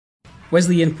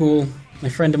Wesley Inpool, my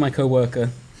friend and my co-worker,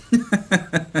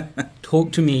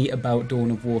 talk to me about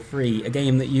Dawn of War 3, a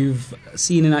game that you've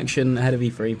seen in action ahead of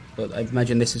E3, but I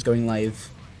imagine this is going live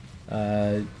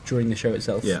during the show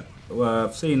itself. Yeah, well,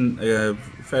 I've seen a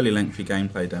fairly lengthy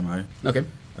gameplay demo. Okay.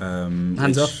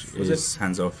 Hands off, was it?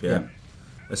 Hands off, yeah.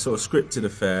 A sort of scripted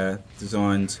affair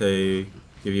designed to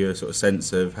give you a sort of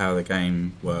sense of how the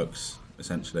game works,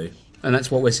 essentially. And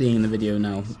that's what we're seeing in the video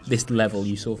now, this level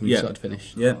you saw from start to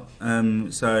finish. Yeah,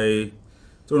 so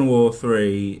Dawn of War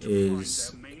 3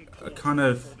 is a kind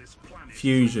of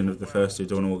fusion of the first two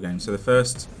Dawn of War games. So the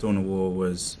first Dawn of War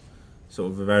was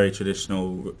sort of a very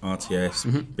traditional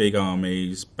RTS, big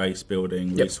armies, base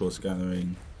building, resource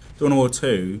gathering. Dawn of War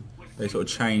 2, they sort of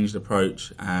changed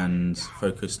approach and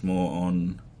focused more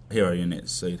on hero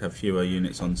units, so you'd have fewer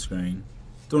units on screen.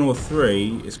 Dawn of War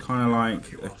 3 is kind of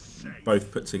like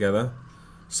both put together.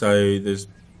 So there's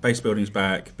base buildings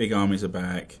back, big armies are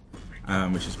back,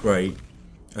 which is great.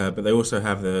 But they also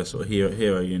have the sort of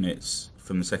hero units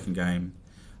from the second game.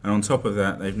 And on top of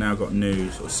that, they've now got new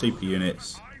sort of super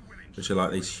units, which are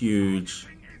like these huge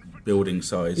building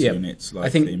size units,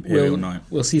 like the Imperial Knight.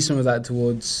 We'll see some of that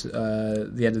towards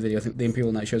the end of the video. I think the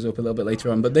Imperial Knight shows up a little bit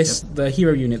later on. But the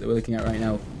hero unit that we're looking at right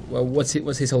now, well, what's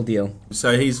his whole deal?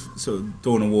 So he's sort of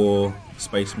Dawn of War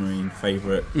Space Marine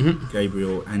favourite,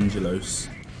 Gabriel Angelos.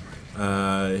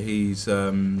 He's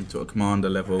sort of commander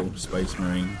level Space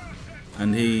Marine,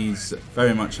 and he's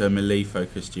very much a melee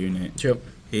focused unit. Sure.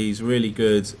 He's really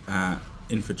good at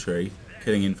infantry,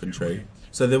 killing infantry.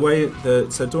 So the way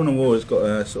so Dawn of War has got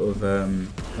a sort of an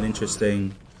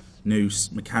interesting new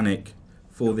mechanic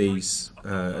for these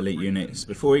elite units.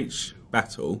 Before each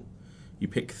battle, you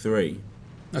pick 3.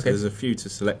 Okay. So there's a few to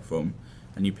select from,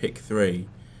 and you pick 3,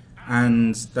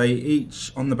 and they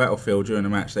each on the battlefield during a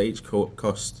match they each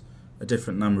cost a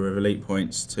different number of elite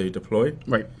points to deploy.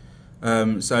 Right.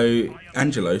 So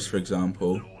Angelos, for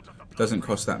example, doesn't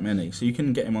cost that many, so you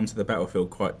can get him onto the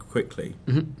battlefield quite quickly.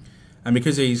 And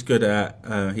because he's good at,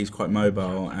 he's quite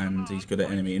mobile and he's good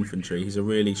at enemy infantry, he's a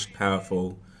really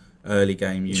powerful early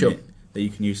game unit that you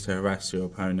can use to harass your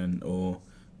opponent or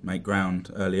make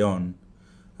ground early on.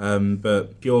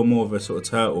 But if you're more of a sort of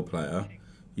turtle player,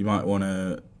 you might want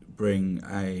to bring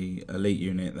a elite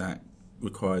unit that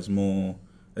requires more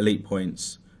elite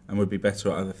points and would be better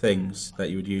at other things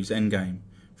that you would use endgame.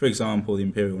 For example, the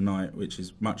Imperial Knight, which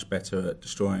is much better at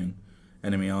destroying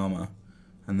enemy armour.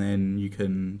 And then you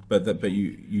can, but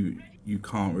you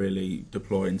can't really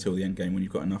deploy until the end game when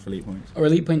you've got enough elite points. Are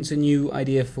elite points a new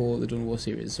idea for the Dawn of War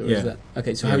series, or is that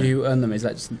okay? So how do you earn them? Is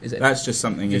it? That's just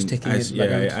something ticking as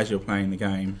you're playing the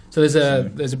game. So there's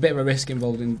a bit of a risk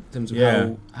involved in terms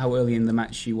of how early in the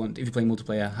match you want, if you're playing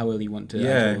multiplayer, how early you want to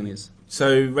everyone is.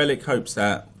 So Relic hopes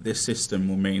that this system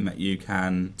will mean that you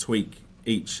can tweak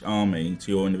each army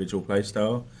to your individual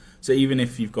playstyle. So even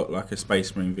if you've got like a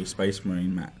Space Marine v Space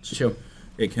Marine match,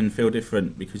 it can feel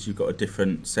different because you've got a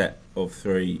different set of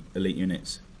 3 elite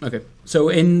units. Okay. So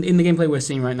in the gameplay we're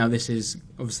seeing right now, this is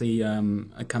obviously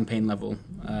a campaign level.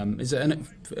 Is it an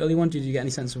early one? Did you get any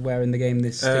sense of where in the game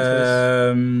this takes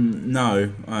place?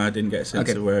 No, I didn't get a sense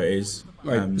of where it is.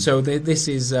 Right. So this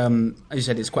is, as you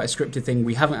said, it's quite a scripted thing.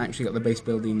 We haven't actually got the base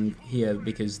building here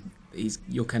because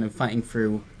you're kind of fighting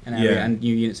through an area and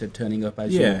new units are turning up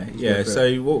as you go through.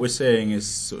 So what we're seeing is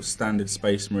sort of standard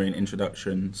Space Marine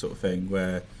introduction sort of thing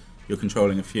where you're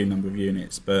controlling a few number of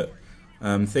units, but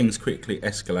things quickly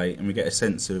escalate and we get a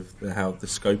sense of how the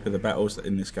scope of the battles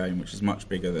in this game, which is much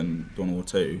bigger than Dawn of War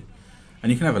 2.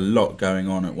 And you can have a lot going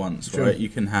on at once, right? You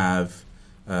can have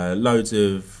loads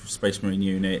of Space Marine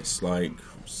units like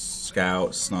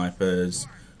scouts, snipers,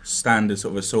 standard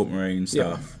sort of assault marine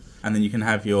stuff. And then you can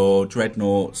have your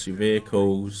dreadnoughts, your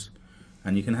vehicles,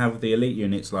 and you can have the elite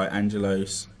units like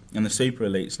Angelos and the super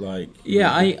elites like...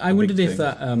 I wondered if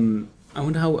that... I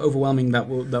wonder how overwhelming that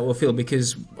will feel,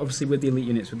 because obviously with the elite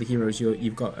units, with the heroes,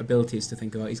 you've got abilities to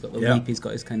think about. He's got the leap, he's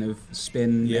got his kind of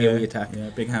spin, AoE attack.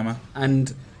 Yeah, big hammer.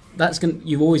 And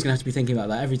you're always going to have to be thinking about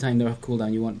that. Every time they have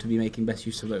cooldown, you want to be making best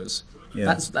use of those. Yeah.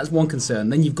 That's one concern.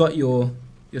 Then you've got your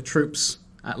troops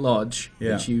at large,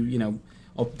 which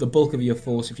of the bulk of your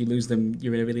force, if you lose them,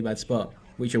 you're in a really bad spot,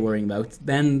 which you're worrying about.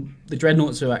 Then the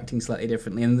dreadnoughts are acting slightly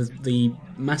differently, and the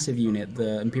massive unit,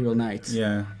 the Imperial Knight, is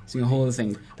doing a whole other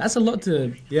thing. That's a lot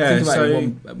to think about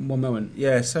in one moment.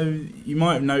 Yeah, so you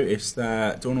might have noticed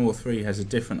that Dawn of War 3 has a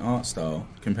different art style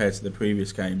compared to the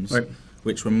previous games,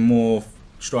 which were more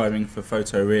striving for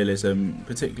photorealism,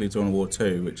 particularly Dawn of War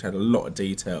 2, which had a lot of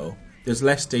detail. There's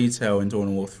less detail in Dawn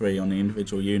of War 3 on the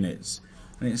individual units,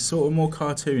 and it's sort of more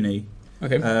cartoony.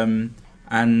 Okay.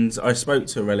 And I spoke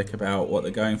to Relic about what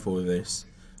they're going for with this,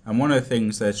 And one of the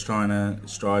things they're trying to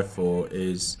strive for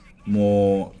is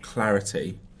more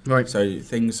clarity. Right. So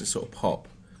things that sort of pop.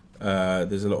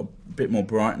 There's a bit more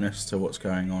brightness to what's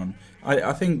going on.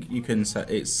 I think you can say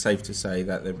it's safe to say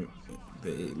that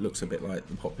it looks a bit like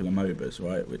the popular MOBAs,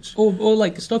 right? Which or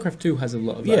like StarCraft 2 has a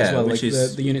lot of that as well. Like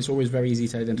the units are always very easy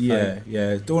to identify.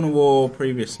 Yeah. Dawn of War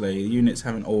previously, the units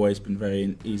haven't always been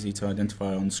very easy to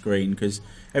identify on screen because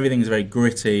everything's very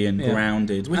gritty and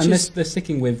grounded. Which and they're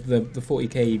sticking with the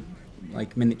 40k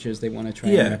like miniatures they want to try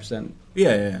and represent.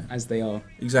 Yeah, as they are.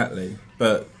 Exactly,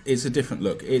 but it's a different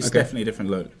look. It's definitely a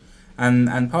different look,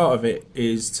 and part of it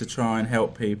is to try and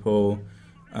help people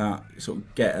sort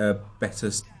of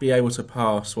be able to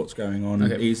pass what's going on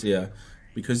easier,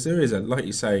 because there is like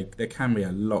you say, there can be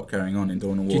a lot going on in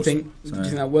Dawn of War. Do you think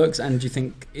that works? And do you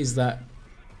think is that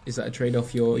a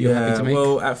trade-off you're happy to make?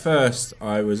 Well, at first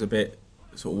I was a bit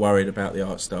sort of worried about the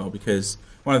art style, because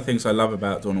one of the things I love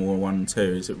about Dawn of War 1 and 2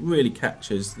 is it really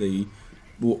captures the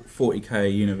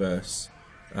 40k universe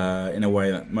in a way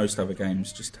that most other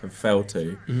games just have failed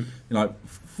to. Mm-hmm. Like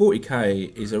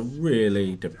 40k is a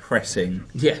really depressing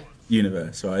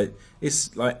universe, right?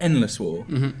 It's like endless war.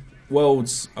 Mm-hmm.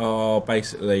 Worlds are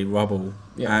basically rubble,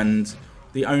 and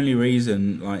the only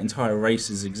reason like entire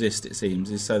races exist, it seems,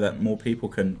 is so that more people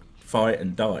can fight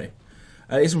and die.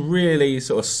 It's really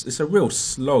it's a real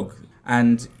slog,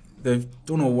 and the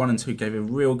Dawn of War 1 and 2 gave a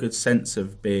real good sense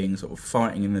of being sort of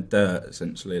fighting in the dirt,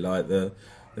 essentially, like the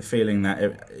feeling that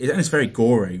and it's very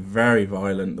gory, very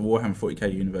violent. The Warhammer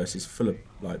 40k universe is full of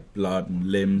like blood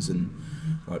and limbs and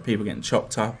like people getting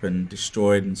chopped up and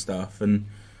destroyed and stuff. And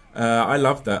I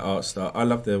loved that art style. I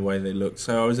loved the way they looked.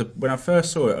 So when I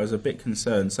first saw it, I was a bit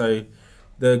concerned. So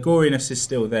the goriness is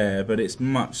still there, but it's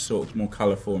much sort of more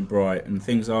colourful and bright, and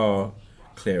things are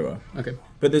clearer. Okay.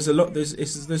 But there's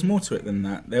there's more to it than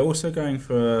that. They're also going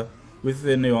for with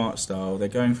the new art style. They're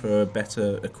going for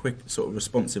a quick sort of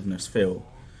responsiveness feel.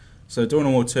 So Dawn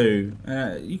of War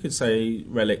 2, you could say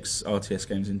Relic's RTS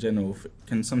games in general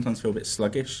can sometimes feel a bit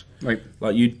sluggish. Right.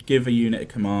 Like you'd give a unit a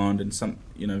command and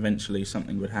eventually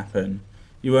something would happen.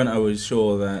 You weren't always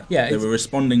sure that they were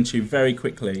responding to you very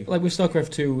quickly. Like with StarCraft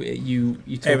 2, you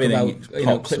talk Everything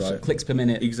about pops, clicks per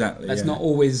minute. Exactly. That's not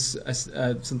always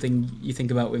something you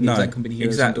think about with like Company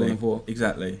Heroes and Dawn of War.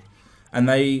 Exactly.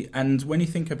 And when you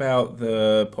think about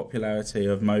the popularity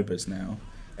of MOBAs now,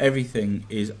 everything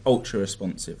is ultra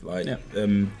responsive. Like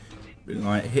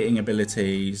hitting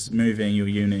abilities, moving your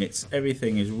units,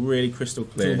 everything is really crystal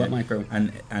clear. It's all about micro.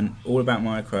 And all about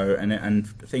micro, and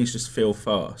things just feel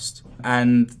fast.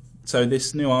 And so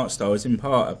this new art style is in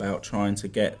part about trying to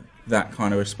get that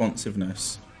kind of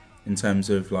responsiveness in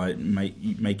terms of like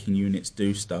making units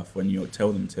do stuff when you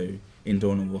tell them to in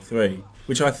Dawn of War 3.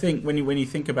 Which I think when you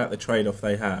think about the trade-off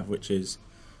they have, which is,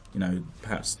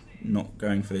 perhaps not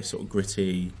going for this sort of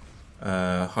gritty,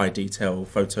 high detail,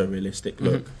 photorealistic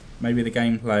look. Mm-hmm. Maybe the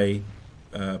gameplay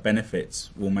benefits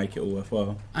will make it all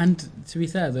worthwhile. And to be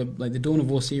fair, the Dawn of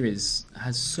War series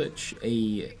has such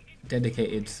a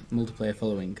dedicated multiplayer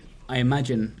following. I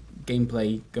imagine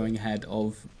gameplay going ahead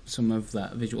of some of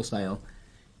that visual style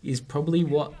is probably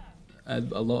what a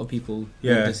lot of people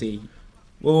want to see.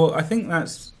 Well, I think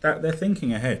that they're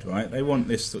thinking ahead, right? They want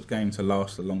this sort of game to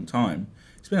last a long time.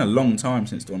 It's been a long time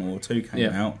since Dawn of War 2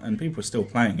 came out, and people are still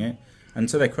playing it. And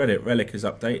to their credit, Relic has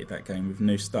updated that game with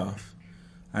new stuff.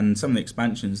 And some of the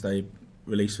expansions they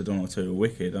released for Dawn of War 2 are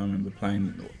wicked. I remember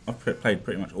I've played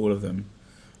pretty much all of them.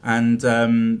 And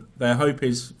their hope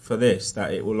is for this,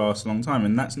 that it will last a long time.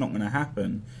 And that's not going to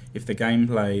happen if the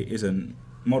gameplay isn't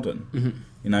modern.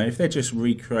 Mm-hmm. If they just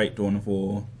recreate Dawn of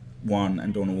War 1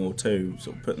 and Dawn of War 2,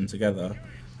 sort of put them together,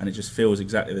 and it just feels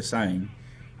exactly the same,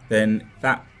 then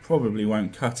that probably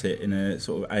won't cut it in a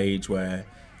sort of age where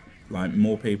like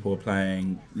more people are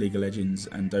playing League of Legends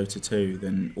and Dota 2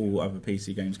 than all other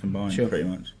PC games combined, pretty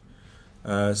much.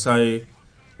 So,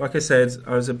 like I said,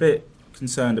 I was a bit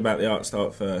concerned about the art style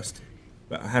at first,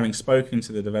 but having spoken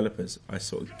to the developers, I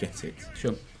sort of get it.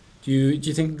 Sure. Do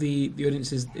you think the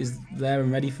audience is there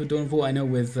and ready for Dawn of War? I know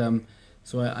with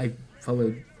I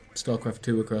followed StarCraft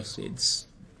 2 across its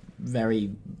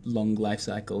very long life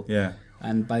cycle. Yeah.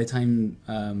 And by the time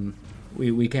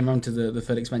we came around to the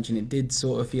third expansion, it did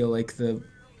sort of feel like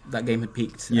that game had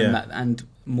peaked. Yeah. And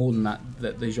more than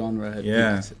that the genre had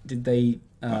peaked. Did they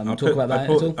talk about that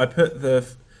at all?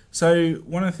 So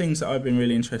one of the things that I've been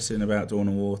really interested in about Dawn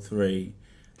of War 3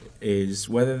 is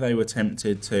whether they were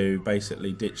tempted to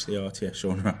basically ditch the RTS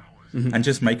genre and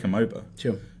just make a MOBA.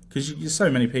 Sure. Because there's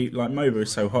so many people, like MOBA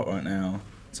is so hot right now,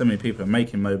 so many people are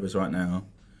making MOBAs right now,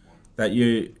 that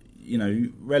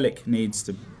Relic needs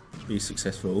to be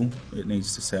successful. It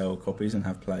needs to sell copies and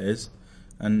have players.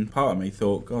 And part of me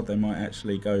thought, God, they might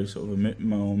actually go sort of a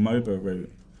more MOBA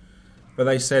route. But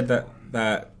they said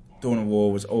that Dawn of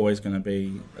War was always going to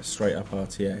be a straight up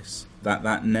RTS. That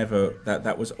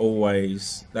was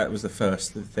the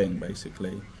first thing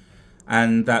basically,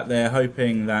 and that they're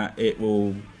hoping that it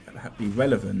will be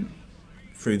relevant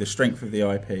through the strength of the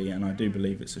IP, and I do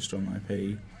believe it's a strong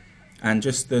IP, and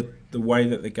just the way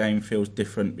that the game feels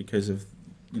different because of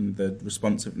the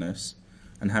responsiveness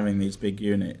and having these big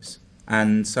units.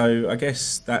 And so I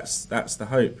guess that's the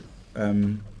hope.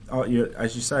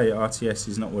 As you say, RTS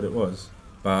is not what it was,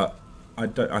 but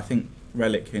I think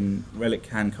Relic can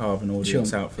carve an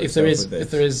audience out for itself with this.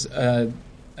 If there is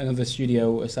another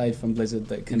studio aside from Blizzard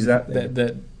that can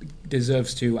that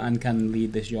deserves to and can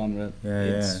lead this genre,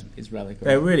 it's Relic.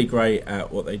 They're really great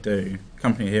at what they do.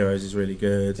 Company of Heroes is really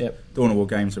good. Yep. Dawn of War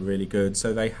games are really good,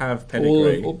 so they have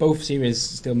pedigree. Both series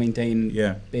still maintain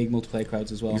big multiplayer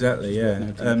crowds as well. Exactly,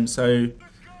 yeah. So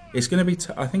it's going to be.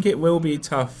 I think it will be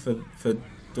tough for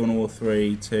Dawn of War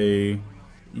 3 to,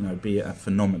 be a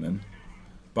phenomenon,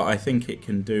 but I think it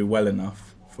can do well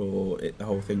enough for the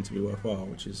whole thing to be worthwhile.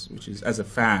 Which is as a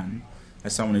fan,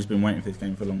 as someone who's been waiting for this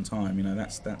game for a long time,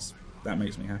 that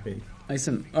makes me happy.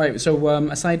 Excellent. All right. So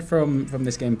aside from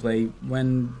this gameplay,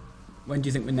 when do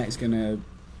you think we're next going to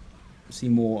see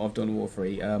more of Dawn of War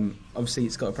 3? Obviously,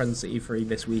 it's got a presence at E3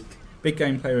 this week. Big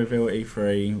gameplay reveal at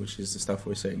E3, which is the stuff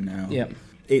we're seeing now. Yeah.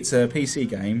 It's a PC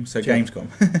game, so sure.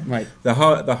 Gamescom. Right. The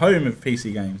home of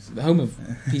PC games. The home of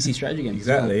PC strategy games.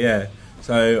 Exactly, yeah.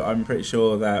 So I'm pretty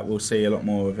sure that we'll see a lot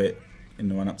more of it in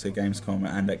the run-up to Gamescom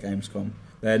and at Gamescom.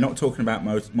 They're not talking about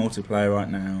multiplayer right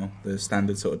now, the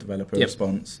standard sort of developer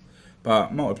response, but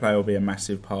multiplayer will be a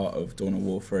massive part of Dawn of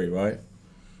War 3, right?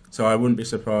 So I wouldn't be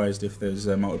surprised if there's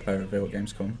a multiplayer reveal at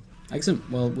Gamescom. Excellent.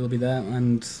 Well, we'll be there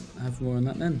and have more on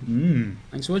that then.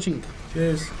 Thanks for watching.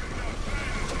 Cheers.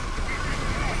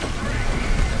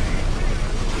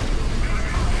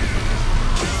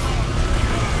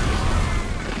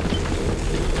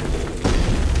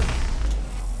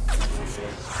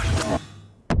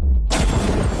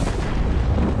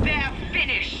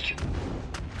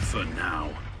 For now,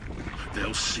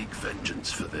 they'll seek vengeance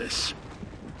for this.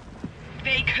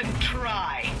 They can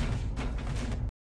try.